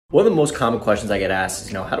One of the most common questions I get asked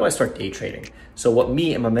is, how do I start day trading? So what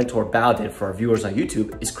me and my mentor Bao did for our viewers on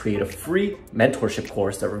YouTube is create a free mentorship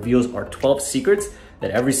course that reveals our 12 secrets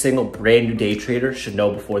that every single brand new day trader should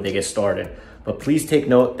know before they get started. But please take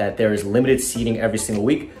note that there is limited seating every single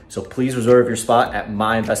week. So please reserve your spot at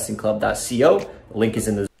myinvestingclub.co. The link is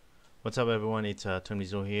in the... What's up, everyone? It's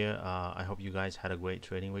TomDiesel here. I hope you guys had a great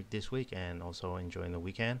trading week this week and also enjoying the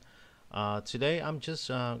weekend. Today I'm just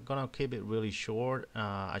gonna keep it really short.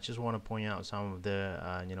 I just want to point out some of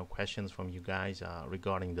the questions from you guys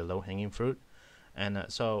regarding the low-hanging fruit, and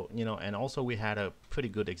and also we had a pretty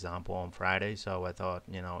good example on Friday, so I thought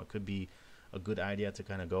it could be a good idea to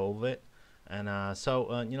kind of go over it. And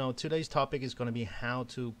today's topic is going to be how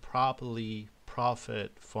to properly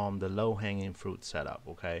profit from the low-hanging fruit setup.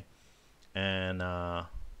 Okay, and I'm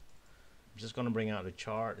just going to bring out the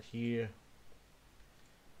chart here.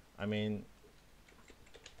 I mean,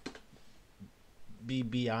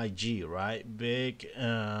 BBIG, right? Big.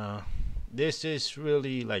 This is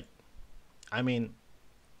really like, I mean,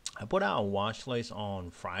 I put out a watch list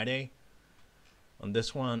on Friday on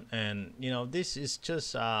this one, and this is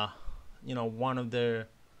just one of the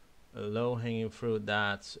low-hanging fruit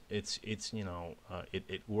that's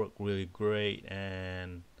it worked really great,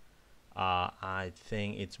 and I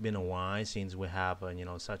think it's been a while since we have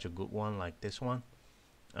such a good one like this one.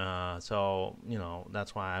 So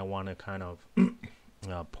that's why I want to kind of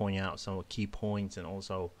point out some key points, and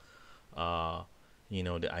also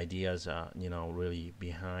the ideas really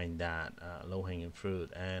behind that low-hanging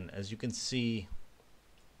fruit. And as you can see,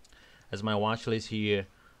 as my watch list here,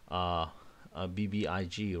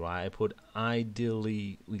 BBIG, right, I put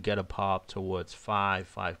ideally we get a pop towards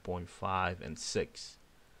 5.5 and 6.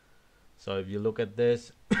 So if you look at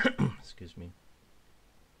this excuse me.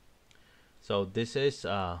 So this is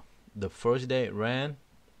the first day it ran,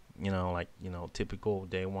 typical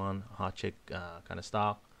day one hot chick kind of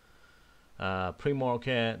stock.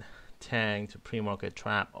 Pre-market tanked, pre-market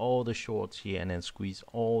trap, all the shorts here, and then squeezed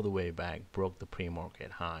all the way back, broke the pre-market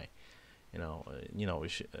high. It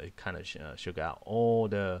kind of shook out all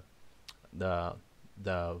the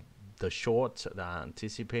shorts that are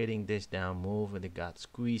anticipating this down move, and they got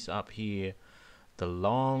squeezed up here. The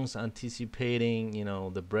longs anticipating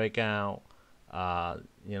the breakout.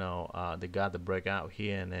 They got the breakout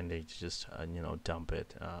here, and then they just dump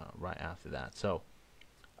it right after that. So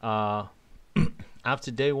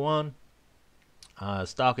after day one,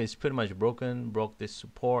 stock is pretty much broke this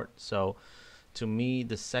support. So to me,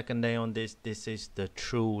 the second day on this is the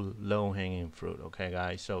true low-hanging fruit. Okay,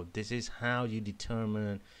 guys, so this is how you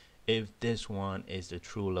determine if this one is the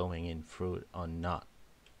true low-hanging fruit or not.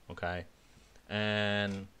 Okay,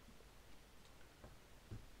 and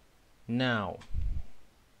now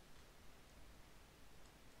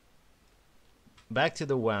back to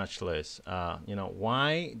the watch list.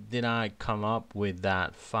 Why did I come up with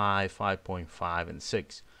that 5.5 and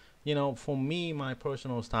 6? For me, my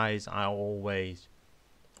personal style is I always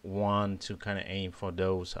want to kind of aim for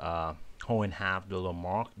those whole and half dollar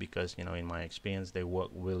mark, because in my experience they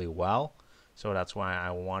work really well. So that's why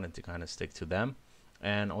I wanted to kind of stick to them,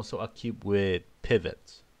 and also I keep with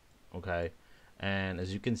pivots. Okay, and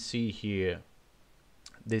as you can see here,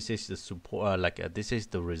 this is the support, this is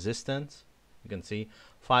the resistance. You can see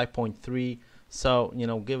 5.3. So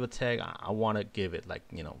give or take, I want to give it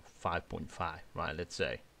 5.5, right? Let's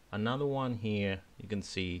say another one here. You can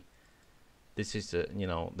see this is the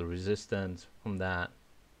the resistance from that.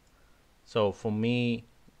 So for me,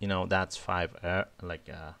 that's 5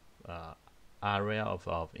 area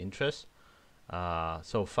of interest.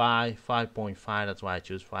 So 5.5, that's why I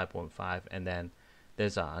choose 5.5. And then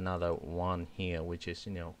there's another one here, which is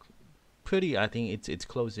pretty, I think it's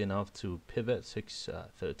close enough to pivot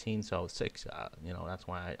 6.13. So 6, that's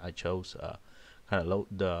why I chose kind of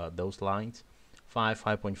those lines,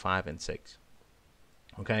 5.5 and 6.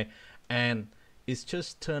 Okay, and it's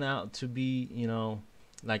just turned out to be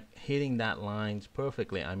hitting that lines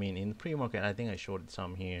perfectly. I mean, in the pre-market, I think I shorted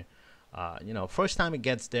some here. First time it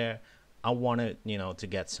gets there, I wanted to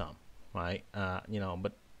get some, right?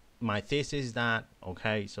 But my thesis is that,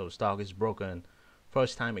 okay, so stock is broken.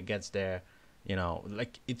 First time it gets there,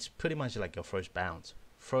 it's pretty much like your first bounce.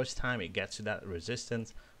 First time it gets to that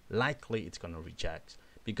resistance, likely it's gonna reject,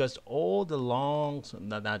 because all the longs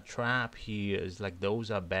that trap here is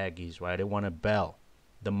those are baggies, right? They want to bell.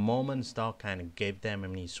 The moment stock kind of gave them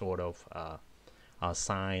any sort of a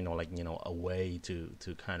sign, or a way to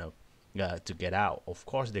kind of to get out, of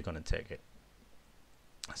course they're gonna take it.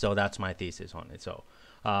 So that's my thesis on it. So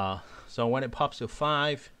so when it pops to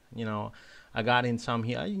 5, I got in some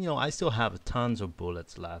here. I still have tons of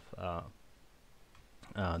bullets left.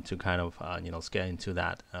 to kind of scale into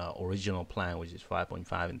that original plan, which is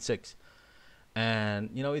 5.5 and 6. And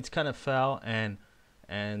it's kind of fell, and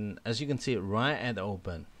as you can see right at the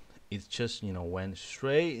open, it just went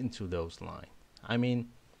straight into those lines. I mean,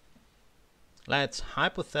 let's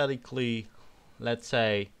hypothetically, let's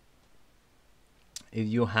say if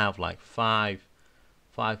you have like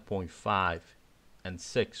 5.5 and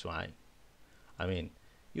 6, right? I mean,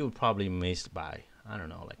 you would probably miss by, I don't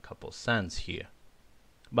know, like a couple cents here.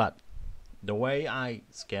 But the way I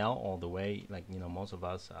scale, or the way most of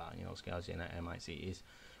us scales in at MIC, is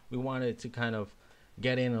we wanted to kind of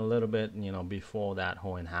get in a little bit before that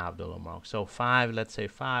whole and half dollar mark. So 5, let's say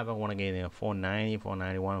 5, I want to get in 490,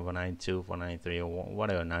 491, 492, 493, or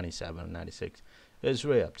whatever, 97, 96. It's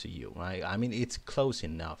really up to you, right? I mean, it's close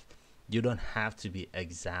enough. You don't have to be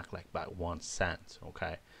exact like by 1 cent,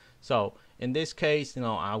 okay? So in this case,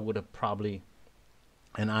 I would have probably,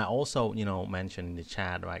 and I also mentioned in the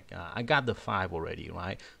chat, right, I got the 5 already,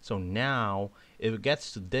 right? So now if it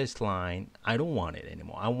gets to this line, I don't want it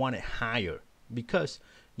anymore. I want it higher, because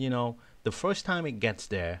the first time it gets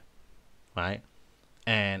there, right,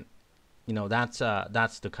 and that's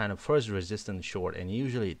the kind of first resistance short, and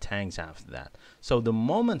usually it tanks after that. So the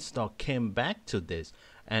moment stock came back to this,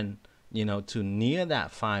 and to near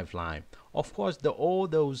that 5 line, of course all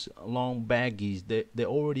those long baggies, they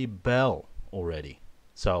already bell already.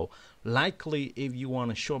 So likely if you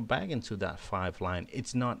want to short back into that 5 line,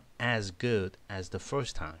 it's not as good as the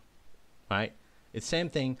first time, right? It's same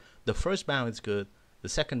thing. The first bound is good, the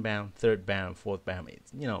second bound, third bound, fourth bound,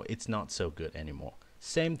 it's not so good anymore.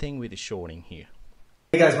 Same thing with the shorting here.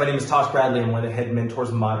 Hey guys, my name is Tosh Bradley. I'm one of the head mentors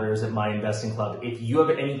and moderators at My Investing Club. If you have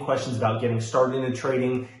any questions about getting started in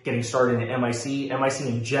trading, getting started in MIC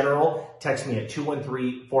in general, text me at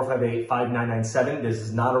 213-458-5997. This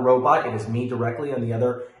is not a robot. It is me directly on the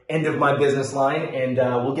other end of my business line, and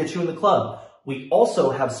we'll get you in the club. We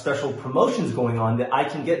also have special promotions going on that I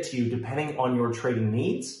can get to you depending on your trading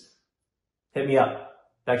needs. Hit me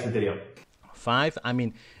up. Back to the video. 5, I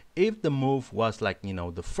mean, if the move was like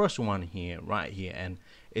the first one here, right here, and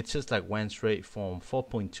it's just like went straight from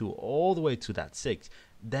 4.2 all the way to that 6,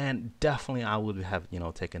 then definitely I would have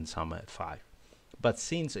taken some at 5. But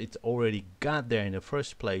since it's already got there in the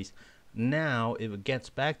first place, now if it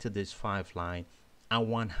gets back to this 5 line, I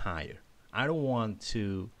want higher. I don't want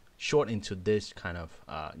to short into this kind of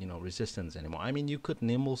resistance anymore. I mean, you could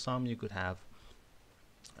nimble some, you could have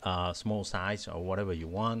small size or whatever you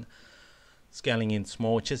want, scaling in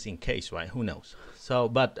small just in case, right? Who knows? So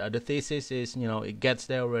but the thesis is it gets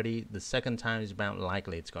there already. The second time is bound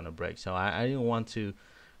likely it's going to break. So I didn't want to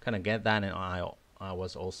kind of get that, and I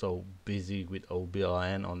was also busy with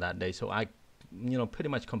OBLN on that day, so I pretty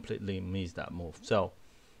much completely missed that move. So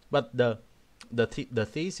but the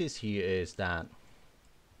thesis here is that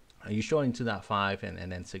you short into that 5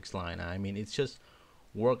 and then 6 line. I mean, it's just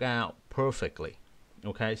work out perfectly.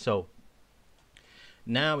 Okay, so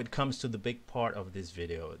now it comes to the big part of this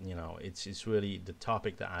video. It's really the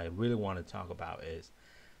topic that I really want to talk about, is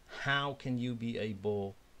how can you be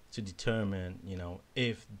able to determine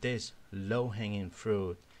if this low-hanging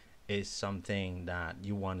fruit is something that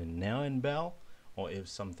you want to nail and bell, or if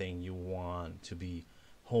something you want to be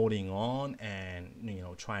holding on and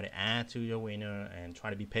try to add to your winner and try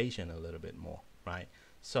to be patient a little bit more, right?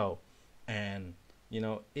 So, and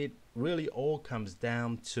it really all comes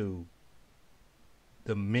down to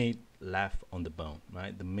the mid left on the bone,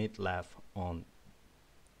 right? The mid left on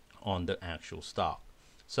the actual stock.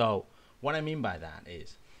 So what I mean by that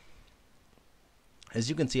is, as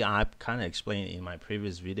you can see, I kind of explained in my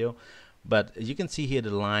previous video, but you can see here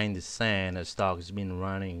the line, the sand, the stock has been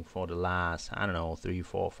running for the last, I don't know, 3,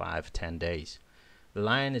 4, 5, 10 days. The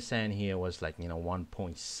line in the sand here was like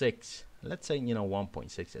 1.6, let's say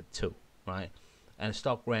 1.6 at 2, right? And the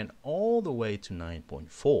stock ran all the way to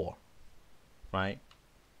 9.4, right?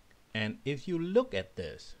 And if you look at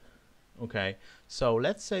this, okay, so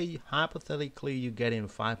let's say hypothetically you get in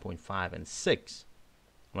 5.5 and 6,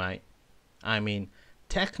 right? I mean,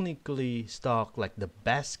 technically stock, like the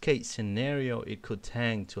best case scenario, it could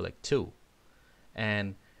tank to like 2,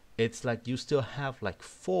 and it's like you still have like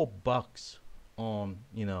 $4 on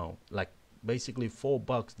like basically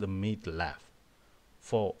 $4 the mid left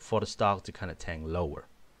for the stock to kind of tank lower,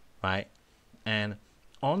 right? And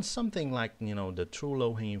on something like the true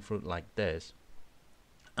low-hanging fruit like this,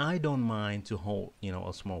 I don't mind to hold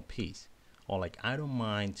a small piece, or like I don't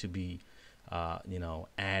mind to be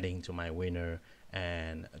adding to my winner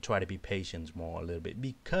and try to be patient more a little bit,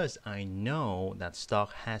 because I know that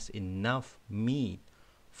stock has enough meat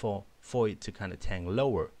for it to kind of tank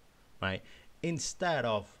lower, right? Instead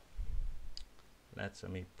of Let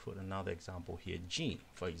me put another example here. Gene,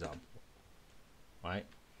 for example, right?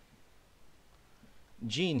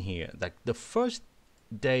 Gene here, like the first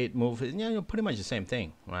day it moved, you know, pretty much the same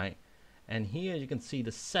thing, right? And here you can see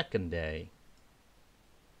the second day.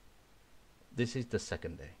 This is the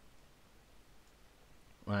second day,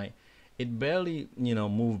 right? It barely, you know,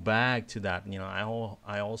 moved back to that. You know,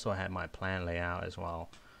 I also had my plan layout as well.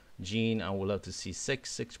 Gene, I would love to see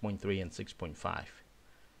 6, 6.3, and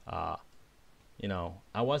 6.5. You know,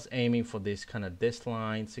 I was aiming for this kind of this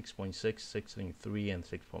line, 6.6, 6.3, and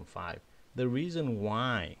 6.5. The reason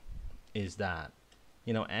why is that,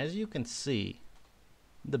 you know, as you can see,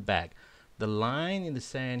 the back, the line in the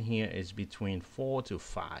sand here is between 4 to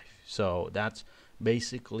 5. So that's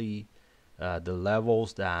basically the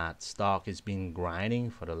levels that stock has been grinding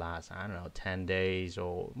for the last, I don't know, 10 days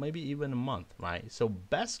or maybe even a month, right? So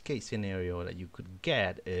best case scenario that you could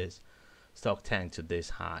get is stock tank to this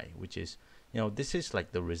high, which is, you know, this is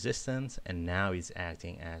like the resistance, and now it's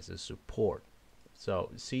acting as a support.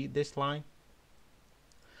 So see this line?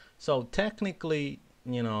 So technically,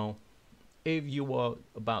 you know, if you were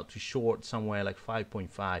about to short somewhere like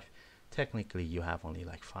 5.5, technically you have only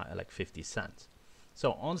like 50 cents.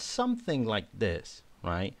 So on something like this,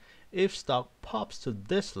 right, if stock pops to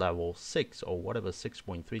this level, 6 or whatever,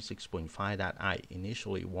 6.3, 6.5 that I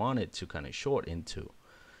initially wanted to kind of short into,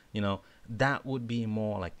 you know, that would be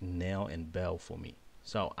more like nail and bell for me.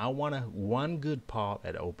 So I want one good pop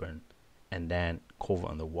at open and then cover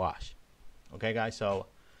on the wash. Okay, guys, so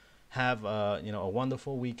have you know, a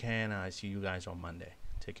wonderful weekend. I see you guys on Monday.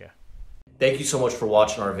 Take care. Thank you so much for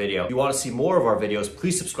watching our video. If you want to see more of our videos,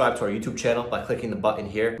 please subscribe to our YouTube channel by clicking the button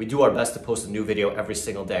here. We do our best to post a new video every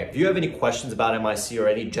single day. If you have any questions about MIC or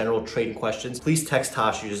any general trading questions, please text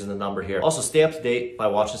Tosh using the number here. Also, stay up to date by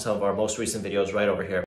watching some of our most recent videos right over here.